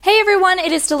everyone,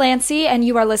 it is Delancey, and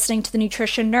you are listening to The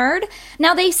Nutrition Nerd.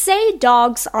 Now, they say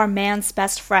dogs are man's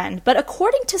best friend, but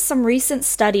according to some recent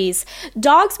studies,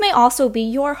 dogs may also be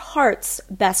your heart's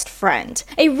best friend.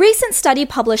 A recent study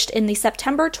published in the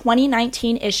September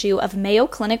 2019 issue of Mayo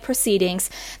Clinic Proceedings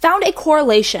found a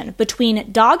correlation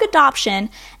between dog adoption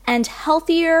and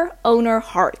healthier owner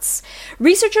hearts.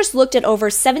 Researchers looked at over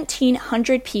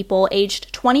 1,700 people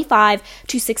aged 25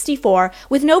 to 64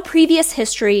 with no previous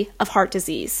history of heart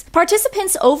disease.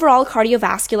 Participants' overall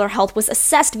cardiovascular health was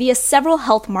assessed via several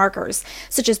health markers,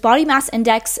 such as body mass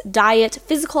index, diet,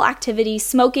 physical activity,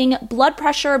 smoking, blood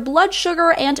pressure, blood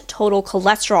sugar, and total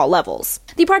cholesterol levels.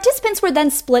 The participants were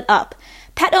then split up,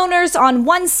 pet owners on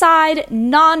one side,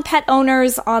 non-pet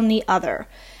owners on the other.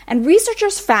 And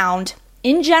researchers found,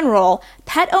 in general,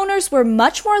 pet owners were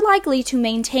much more likely to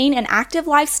maintain an active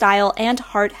lifestyle and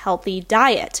heart-healthy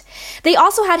diet. They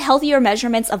also had healthier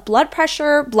measurements of blood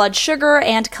pressure, blood sugar,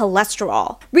 and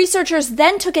cholesterol. Researchers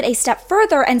then took it a step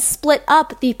further and split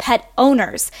up the pet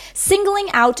owners, singling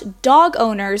out dog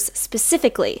owners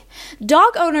specifically.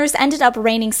 Dog owners ended up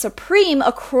reigning supreme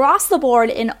across the board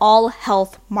in all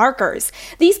health markers.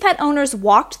 These pet owners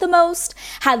walked the most,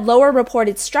 had lower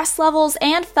reported stress levels,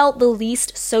 and felt the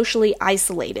least socially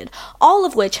isolated, all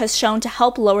of which has shown to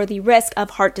help lower the risk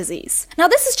of heart disease. Now,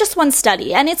 this is just one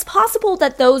study, and it's possible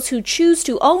that those who choose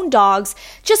to own dogs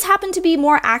just happen to be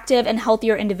more active and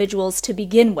healthier individuals to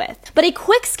begin with. But a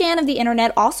quick scan of the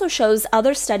internet also shows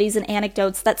other studies and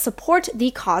anecdotes that support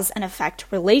the cause and effect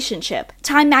relationship.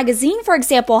 Time magazine, for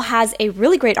example, has a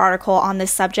really great article on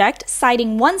this subject,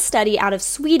 citing one study out of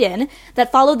Sweden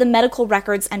that followed the medical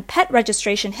records and pet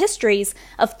registration histories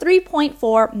of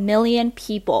 3.4 million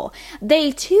people.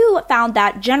 They, too, found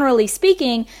that, generally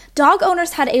speaking, dog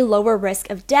owners had a lower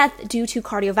risk of death due to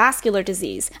cardiovascular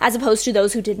disease, as opposed to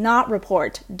those who did not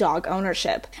report dog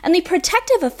ownership. And the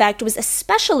protective effect was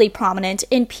especially prominent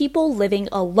in people living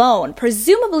alone,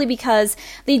 presumably because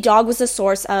the dog was a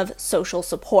source of social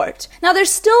support. Now,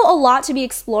 there's still a lot to be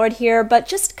explored here, but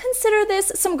just consider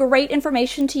this some great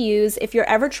information to use if you're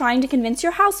ever trying to convince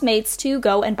your housemates to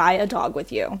go and buy a dog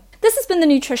with you. This has been The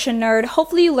Nutrition Nerd.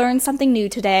 Hopefully you learned something new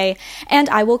today, and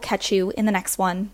I will catch you in the next one.